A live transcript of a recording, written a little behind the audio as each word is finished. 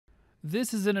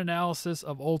This is an analysis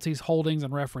of ULTY's holdings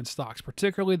and reference stocks,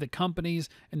 particularly the companies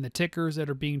and the tickers that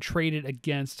are being traded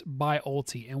against by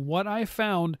ULTY, and what I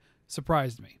found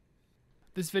surprised me.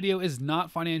 This video is not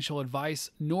financial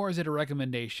advice, nor is it a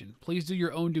recommendation. Please do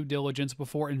your own due diligence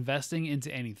before investing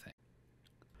into anything.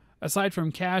 Aside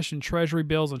from cash and treasury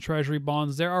bills and treasury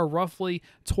bonds, there are roughly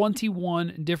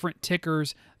 21 different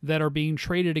tickers that are being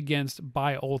traded against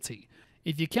by ULTY.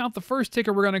 If you count the first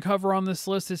ticker we're going to cover on this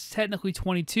list, it's technically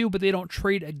 22, but they don't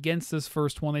trade against this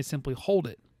first one, they simply hold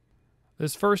it.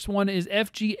 This first one is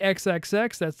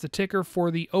FGXXX, that's the ticker for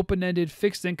the open-ended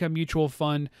fixed income mutual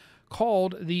fund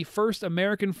called the First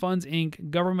American Funds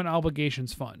Inc. Government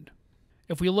Obligations Fund.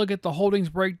 If we look at the holdings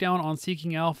breakdown on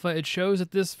Seeking Alpha, it shows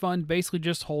that this fund basically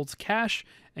just holds cash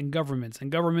and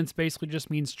governments basically just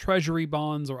means treasury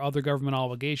bonds or other government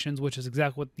obligations, which is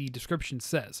exactly what the description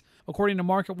says. According to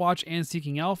MarketWatch and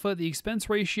Seeking Alpha, the expense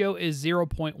ratio is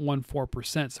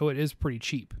 0.14%, so it is pretty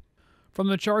cheap. From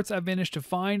the charts I've managed to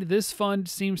find, this fund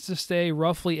seems to stay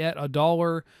roughly at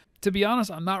 $1. To be honest,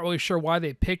 I'm not really sure why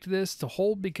they picked this to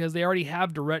hold, because they already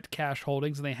have direct cash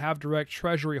holdings and they have direct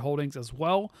treasury holdings as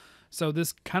well. So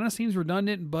this kind of seems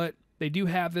redundant, but they do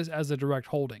have this as a direct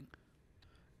holding.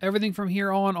 Everything from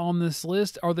here on this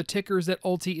list are the tickers that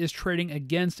ULTY is trading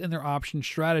against in their option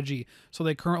strategy, so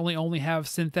they currently only have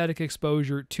synthetic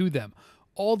exposure to them.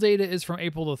 All data is from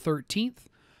April the 13th,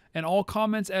 and all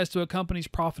comments as to a company's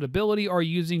profitability are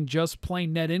using just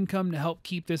plain net income to help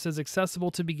keep this as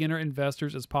accessible to beginner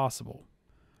investors as possible.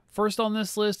 First on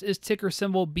this list is ticker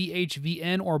symbol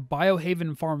BHVN, or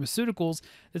Biohaven Pharmaceuticals.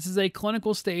 This is a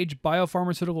clinical stage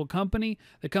biopharmaceutical company.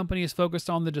 The company is focused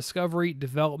on the discovery,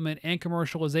 development, and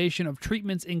commercialization of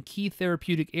treatments in key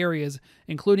therapeutic areas,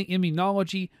 including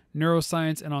immunology,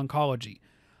 neuroscience, and oncology.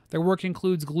 Their work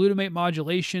includes glutamate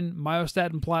modulation,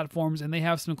 myostatin platforms, and they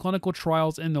have some clinical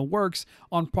trials in the works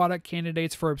on product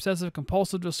candidates for obsessive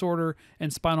compulsive disorder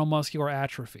and spinal muscular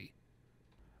atrophy.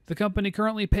 The company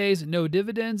currently pays no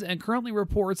dividends and currently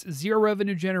reports zero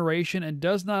revenue generation and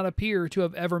does not appear to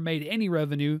have ever made any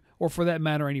revenue, or for that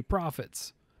matter any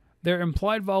profits. Their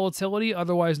implied volatility,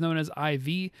 otherwise known as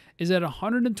IV, is at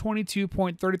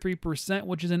 122.33%,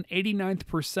 which is an 89th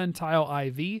percentile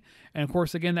IV, and of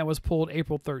course again that was pulled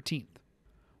April 13th.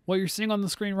 What you're seeing on the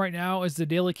screen right now is the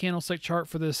daily candlestick chart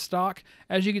for this stock.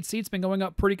 As you can see, it's been going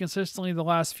up pretty consistently the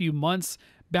last few months,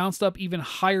 bounced up even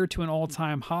higher to an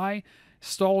all-time high,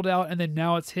 stalled out, and then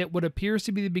now it's hit what appears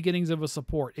to be the beginnings of a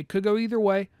support. It could go either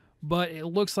way, but it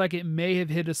looks like it may have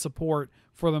hit a support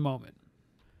for the moment.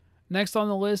 Next on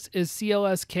the list is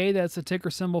CLSK, that's the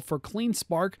ticker symbol for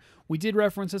CleanSpark. We did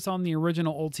reference this on the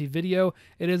original ULTY video.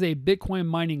 It is a Bitcoin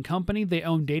mining company. They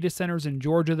own data centers in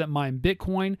Georgia that mine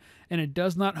Bitcoin, and it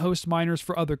does not host miners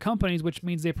for other companies, which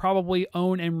means they probably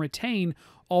own and retain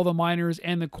all the miners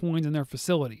and the coins in their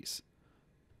facilities.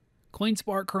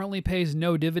 CleanSpark currently pays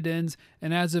no dividends,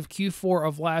 and as of Q4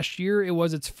 of last year, it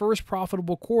was its first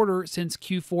profitable quarter since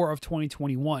Q4 of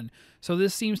 2021. So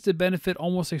this seems to benefit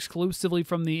almost exclusively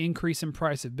from the increase in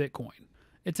price of Bitcoin.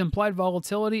 Its implied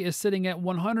volatility is sitting at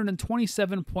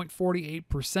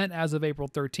 127.48% as of April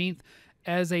 13th,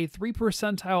 as a 3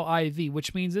 percentile IV,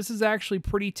 which means this is actually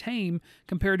pretty tame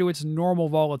compared to its normal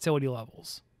volatility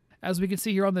levels. As we can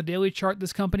see here on the daily chart,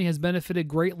 this company has benefited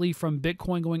greatly from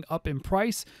Bitcoin going up in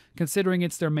price, considering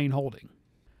it's their main holding.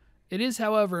 It is,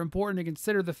 however, important to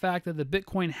consider the fact that the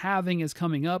Bitcoin halving is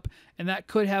coming up, and that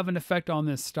could have an effect on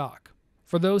this stock.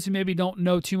 For those who maybe don't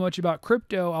know too much about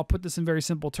crypto, I'll put this in very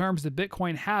simple terms. The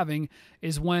Bitcoin halving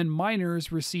is when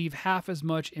miners receive half as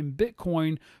much in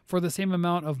Bitcoin for the same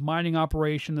amount of mining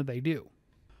operation that they do.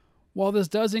 While this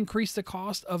does increase the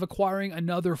cost of acquiring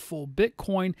another full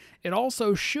Bitcoin, it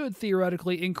also should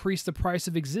theoretically increase the price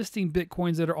of existing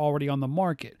Bitcoins that are already on the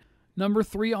market. Number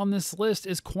 3 on this list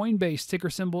is Coinbase, ticker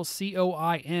symbol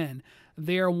COIN.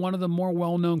 They are one of the more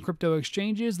well-known crypto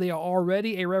exchanges. They are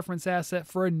already a reference asset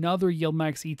for another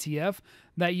YieldMax ETF.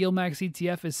 That YieldMax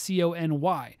ETF is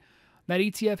CONY. That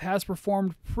ETF has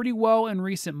performed pretty well in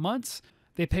recent months.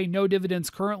 They pay no dividends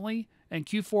currently, and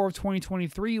Q4 of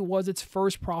 2023 was its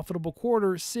first profitable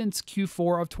quarter since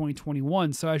Q4 of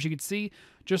 2021. So as you can see,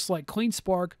 just like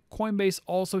CleanSpark, Coinbase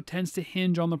also tends to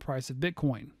hinge on the price of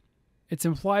Bitcoin. Its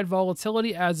implied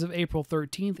volatility as of April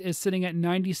 13th is sitting at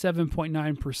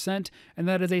 97.9%, and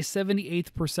that is a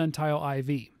 78th percentile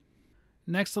IV.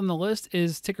 Next on the list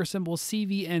is ticker symbol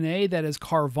CVNA, that is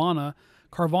Carvana.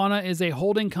 Carvana is a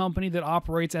holding company that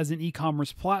operates as an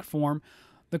e-commerce platform.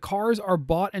 The cars are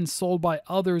bought and sold by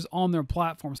others on their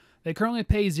platforms. They currently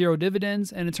pay 0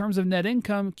 dividends, and in terms of net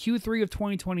income, Q3 of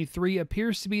 2023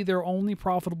 appears to be their only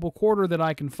profitable quarter that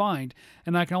I can find,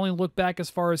 and I can only look back as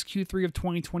far as Q3 of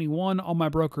 2021 on my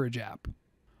brokerage app.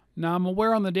 Now, I'm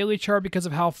aware on the daily chart, because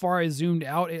of how far I zoomed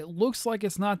out, it looks like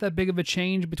it's not that big of a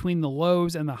change between the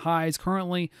lows and the highs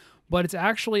currently, but it's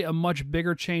actually a much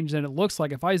bigger change than it looks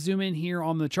like. If I zoom in here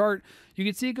on the chart, you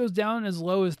can see it goes down as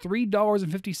low as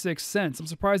 $3.56. I'm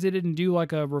surprised they didn't do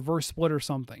like a reverse split or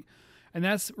something. And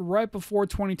that's right before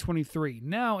 2023.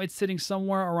 Now it's sitting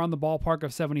somewhere around the ballpark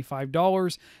of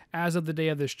 $75 as of the day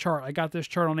of this chart. I got this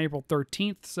chart on April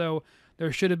 13th, so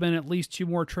there should have been at least 2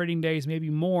 more trading days, maybe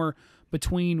more,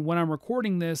 between when I'm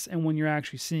recording this and when you're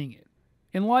actually seeing it.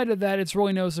 In light of that, it's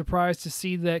really no surprise to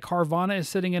see that Carvana is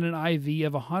sitting at an IV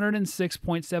of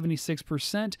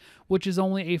 106.76%, which is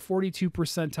only a 42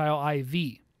 percentile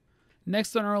IV.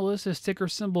 Next on our list is ticker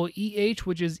symbol EH,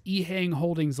 which is EHang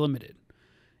Holdings Limited.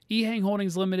 EHang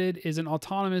Holdings Limited is an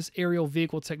autonomous aerial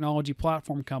vehicle technology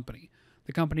platform company.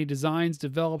 The company designs,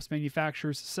 develops,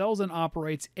 manufactures, sells, and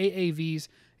operates AAVs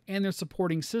and their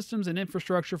supporting systems and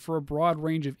infrastructure for a broad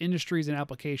range of industries and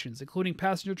applications, including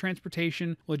passenger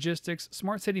transportation, logistics,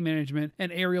 smart city management,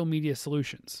 and aerial media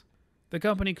solutions. The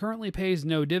company currently pays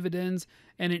no dividends,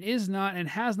 and it is not and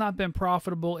has not been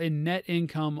profitable in net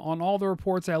income on all the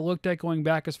reports I looked at going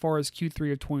back as far as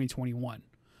Q3 of 2021.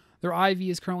 Their IV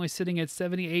is currently sitting at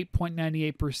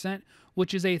 78.98%,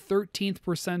 which is a 13th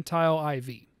percentile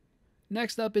IV.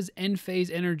 Next up is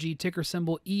Enphase Energy, ticker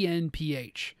symbol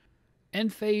ENPH.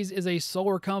 Enphase is a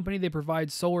solar company. They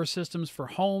provide solar systems for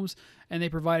homes, and they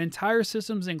provide entire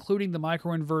systems including the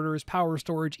microinverters, power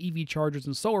storage, EV chargers,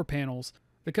 and solar panels.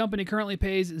 The company currently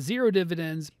pays 0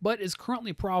 dividends, but is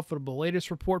currently profitable.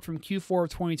 Latest report from Q4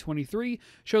 of 2023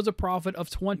 shows a profit of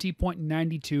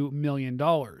 $20.92 million.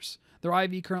 Their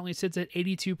IV currently sits at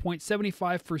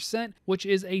 82.75%, which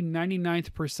is a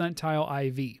 99th percentile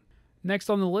IV. Next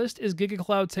on the list is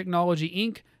GigaCloud Technology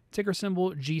Inc., ticker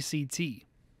symbol GCT.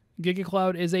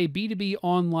 GigaCloud is a B2B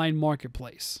online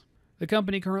marketplace. The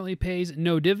company currently pays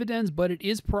no dividends, but it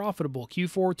is profitable.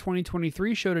 Q4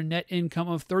 2023 showed a net income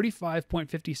of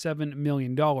 $35.57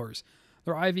 million.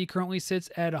 Their IV currently sits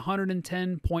at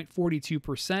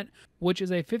 110.42%, which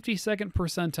is a 52nd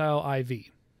percentile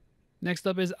IV. Next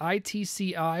up is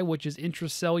ITCI, which is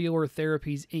Intracellular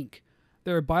Therapies Inc.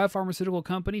 They're a biopharmaceutical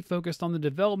company focused on the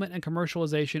development and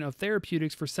commercialization of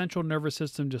therapeutics for central nervous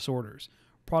system disorders.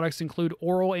 Products include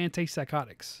oral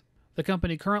antipsychotics. The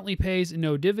company currently pays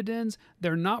no dividends.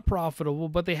 They're not profitable,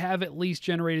 but they have at least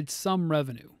generated some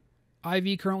revenue.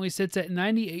 IV currently sits at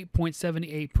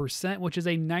 98.78%, which is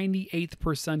a 98th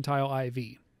percentile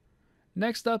IV.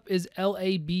 Next up is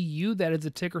LABU, that is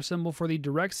a ticker symbol for the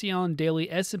Direxion Daily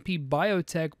S&P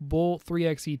Biotech Bull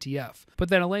 3X ETF. Put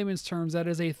that in layman's terms, that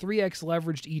is a 3X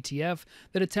leveraged ETF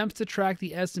that attempts to track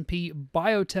the S&P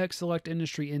Biotech Select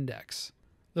Industry Index.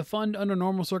 The fund, under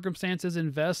normal circumstances,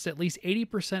 invests at least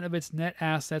 80% of its net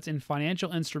assets in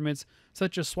financial instruments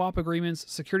such as swap agreements,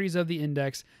 securities of the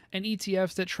index, and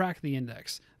ETFs that track the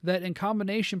index, that in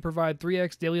combination provide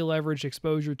 3x daily leverage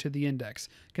exposure to the index,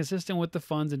 consistent with the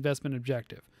fund's investment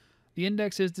objective. The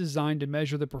index is designed to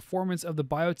measure the performance of the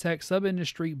biotech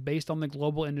sub-industry based on the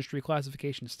global industry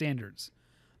classification standards.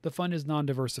 The fund is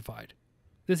non-diversified.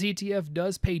 This ETF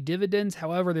does pay dividends.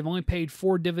 However, they've only paid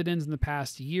 4 dividends in the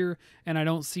past year, and I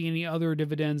don't see any other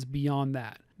dividends beyond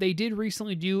that. They did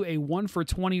recently do a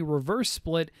 1-for-20 reverse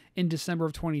split in December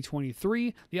of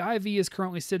 2023. The IV is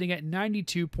currently sitting at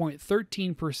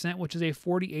 92.13%, which is a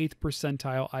 48th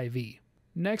percentile IV.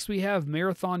 Next, we have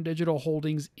Marathon Digital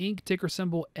Holdings Inc., ticker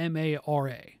symbol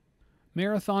MARA.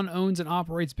 Marathon owns and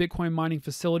operates Bitcoin mining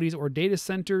facilities or data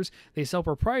centers. They sell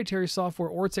proprietary software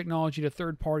or technology to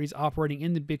third parties operating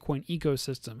in the Bitcoin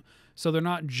ecosystem. So they're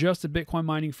not just a Bitcoin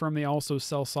mining firm, they also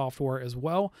sell software as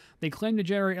well. They claim to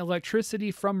generate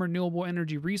electricity from renewable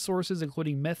energy resources,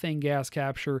 including methane gas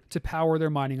capture, to power their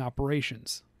mining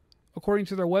operations. According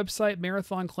to their website,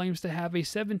 Marathon claims to have a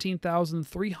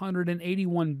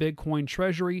 17,381 Bitcoin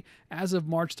treasury as of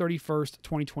March 31st,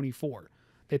 2024.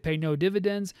 They pay no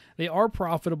dividends. They are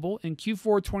profitable. In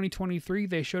Q4 2023,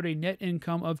 they showed a net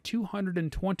income of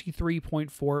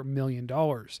 $223.4 million.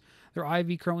 Their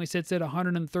IV currently sits at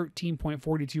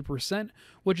 113.42%,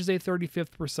 which is a 35th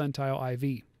percentile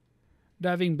IV.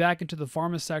 Diving back into the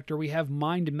pharma sector, we have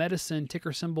Mind Medicine,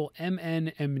 ticker symbol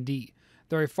MNMD.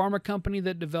 They're a pharma company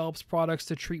that develops products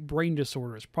to treat brain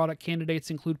disorders. Product candidates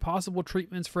include possible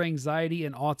treatments for anxiety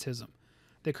and autism.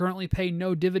 They currently pay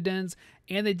no dividends,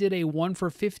 and they did a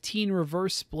 1-for-15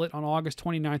 reverse split on August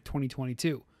 29,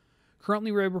 2022.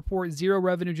 Currently, they report zero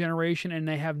revenue generation and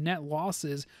they have net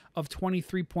losses of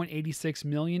 $23.86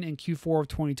 million in Q4 of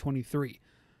 2023.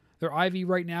 Their IV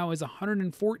right now is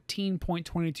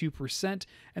 114.22%,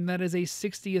 and that is a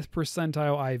 60th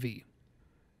percentile IV.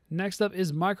 Next up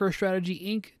is MicroStrategy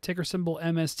Inc., ticker symbol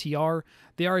MSTR.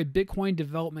 They are a Bitcoin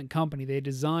development company. They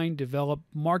design, develop,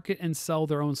 market, and sell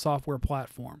their own software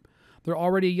platform. They're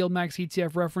already a YieldMax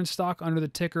ETF reference stock under the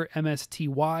ticker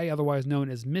MSTY, otherwise known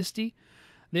as MISTY.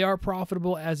 They are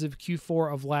profitable as of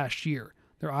Q4 of last year.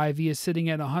 Their IV is sitting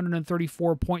at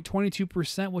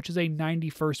 134.22%, which is a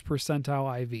 91st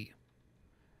percentile IV.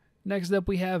 Next up,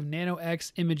 we have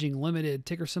NanoX Imaging Limited,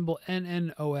 ticker symbol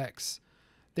NNOX.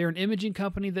 They're an imaging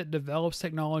company that develops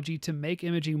technology to make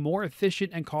imaging more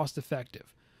efficient and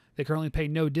cost-effective. They currently pay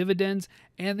no dividends,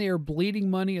 and they are bleeding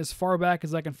money as far back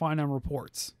as I can find on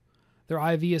reports. Their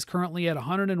IV is currently at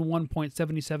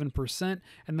 101.77%,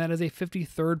 and that is a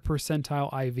 53rd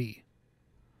percentile IV.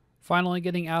 Finally,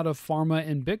 getting out of pharma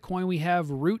and Bitcoin, we have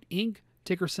Root Inc.,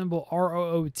 ticker symbol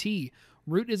ROOT.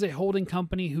 Root is a holding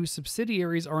company whose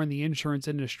subsidiaries are in the insurance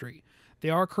industry. They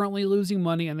are currently losing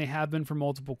money, and they have been for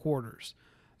multiple quarters.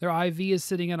 Their IV is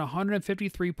sitting at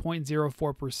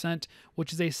 153.04%,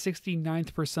 which is a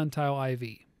 69th percentile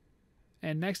IV.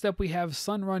 And next up, we have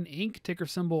Sunrun Inc., ticker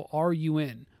symbol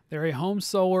RUN. They're a home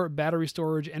solar battery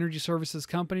storage energy services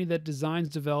company that designs,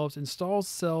 develops, installs,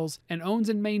 sells, and owns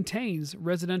and maintains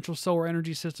residential solar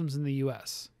energy systems in the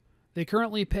U.S. They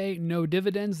currently pay no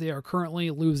dividends. They are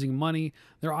currently losing money.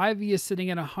 Their IV is sitting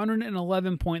at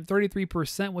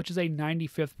 111.33%, which is a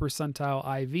 95th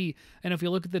percentile IV. And if you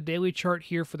look at the daily chart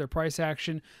here for their price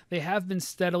action, they have been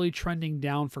steadily trending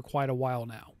down for quite a while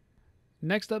now.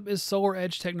 Next up is Solar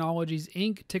Edge Technologies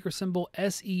Inc., ticker symbol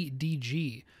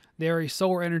SEDG. They are a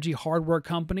solar energy hardware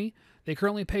company. They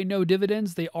currently pay no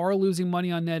dividends. They are losing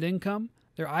money on net income.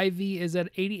 Their IV is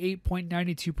at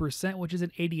 88.92%, which is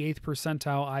an 88th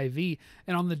percentile IV.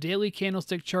 And on the daily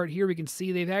candlestick chart here, we can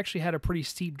see they've actually had a pretty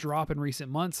steep drop in recent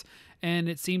months, and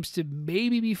it seems to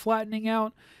maybe be flattening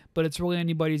out, but it's really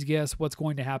anybody's guess what's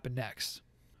going to happen next.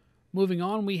 Moving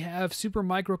on, we have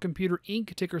Supermicrocomputer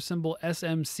Inc., ticker symbol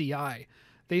SMCI.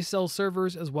 They sell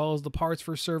servers as well as the parts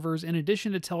for servers in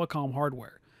addition to telecom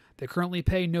hardware. They currently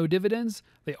pay no dividends.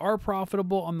 They are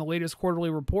profitable on the latest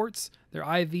quarterly reports. Their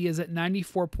IV is at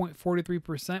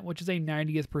 94.43%, which is a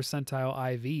 90th percentile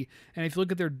IV. And if you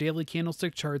look at their daily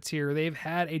candlestick charts here, they've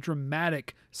had a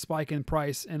dramatic spike in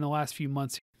price in the last few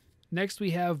months. Next,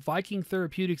 we have Viking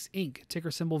Therapeutics Inc.,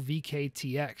 ticker symbol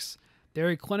VKTX. They're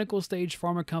a clinical stage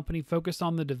pharma company focused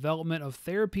on the development of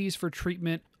therapies for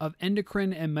treatment of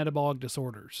endocrine and metabolic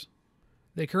disorders.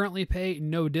 They currently pay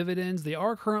no dividends. They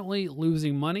are currently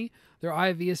losing money. Their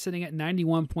IV is sitting at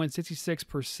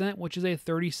 91.66%, which is a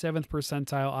 37th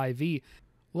percentile IV.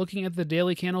 Looking at the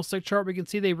daily candlestick chart, we can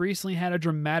see they recently had a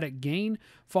dramatic gain,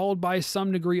 followed by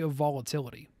some degree of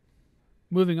volatility.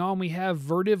 Moving on, we have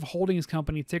Vertiv Holdings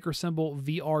Company, ticker symbol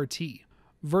VRT.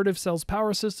 Vertiv sells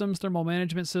power systems, thermal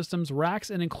management systems, racks,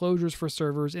 and enclosures for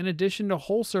servers, in addition to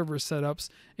whole server setups,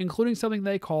 including something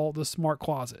they call the Smart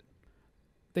Closet.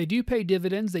 They do pay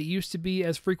dividends. They used to be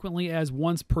as frequently as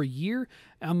once per year.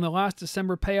 On the last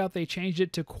December payout, they changed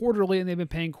it to quarterly, and they've been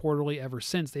paying quarterly ever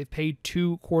since. They've paid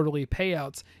 2 quarterly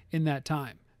payouts in that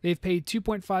time. They've paid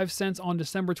 2.5 cents on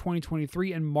December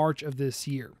 2023 and March of this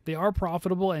year. They are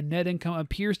profitable, and net income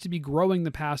appears to be growing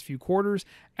the past few quarters,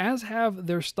 as have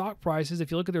their stock prices.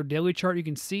 If you look at their daily chart, you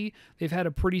can see they've had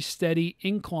a pretty steady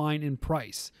incline in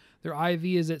price. Their IV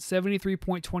is at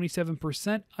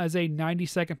 73.27% as a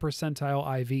 92nd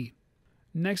percentile IV.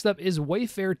 Next up is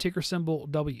Wayfair, ticker symbol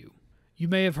W. You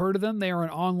may have heard of them. They are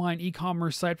an online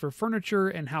e-commerce site for furniture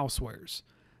and housewares.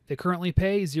 They currently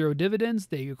pay 0 dividends.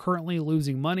 They are currently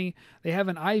losing money. They have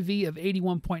an IV of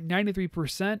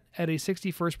 81.93% at a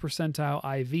 61st percentile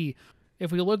IV.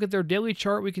 If we look at their daily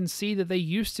chart, we can see that they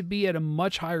used to be at a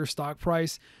much higher stock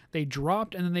price. They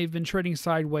dropped, and then they've been trading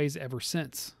sideways ever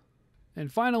since. And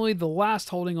finally, the last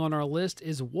holding on our list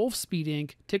is Wolfspeed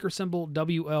Inc., ticker symbol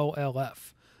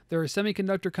WLLF. They're a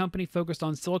semiconductor company focused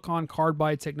on silicon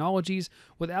carbide technologies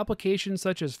with applications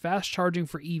such as fast charging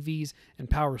for EVs and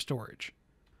power storage.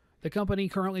 The company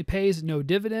currently pays no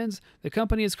dividends. The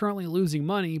company is currently losing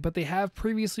money, but they have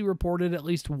previously reported at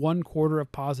least 1 quarter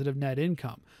of positive net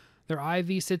income. Their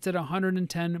IV sits at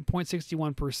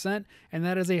 110.61%, and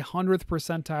that is a 100th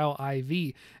percentile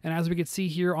IV. And as we can see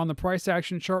here on the price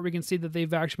action chart, we can see that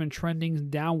they've actually been trending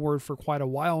downward for quite a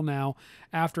while now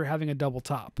after having a double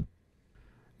top.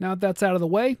 Now that that's out of the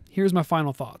way, here's my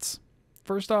final thoughts.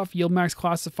 First off, YieldMax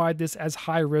classified this as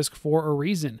high risk for a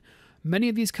reason. Many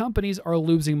of these companies are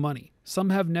losing money. Some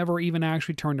have never even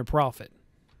actually turned a profit.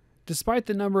 Despite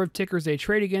the number of tickers they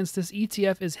trade against, this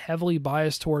ETF is heavily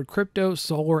biased toward crypto,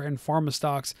 solar, and pharma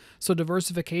stocks, so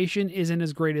diversification isn't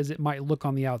as great as it might look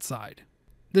on the outside.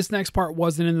 This next part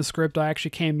wasn't in the script. I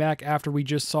actually came back after we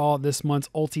just saw this month's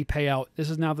ULTY payout. This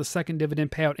is now the second dividend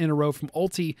payout in a row from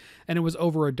ULTY, and it was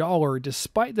over $1,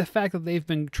 despite the fact that they've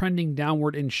been trending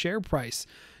downward in share price.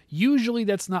 Usually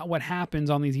that's not what happens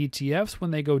on these ETFs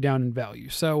when they go down in value.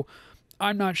 So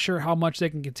I'm not sure how much they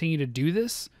can continue to do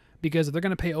this, because if they're going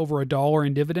to pay over $1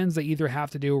 in dividends, they either have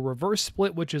to do a reverse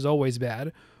split, which is always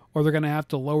bad, or they're going to have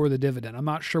to lower the dividend. I'm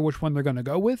not sure which one they're going to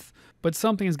go with, but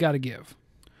something's got to give.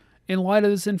 In light of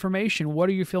this information, what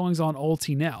are your feelings on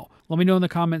ULTY now? Let me know in the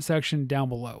comment section down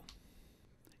below.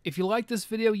 If you like this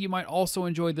video, you might also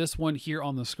enjoy this one here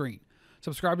on the screen.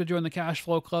 Subscribe to join the Cash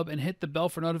Flow Club and hit the bell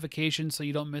for notifications so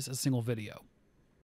you don't miss a single video.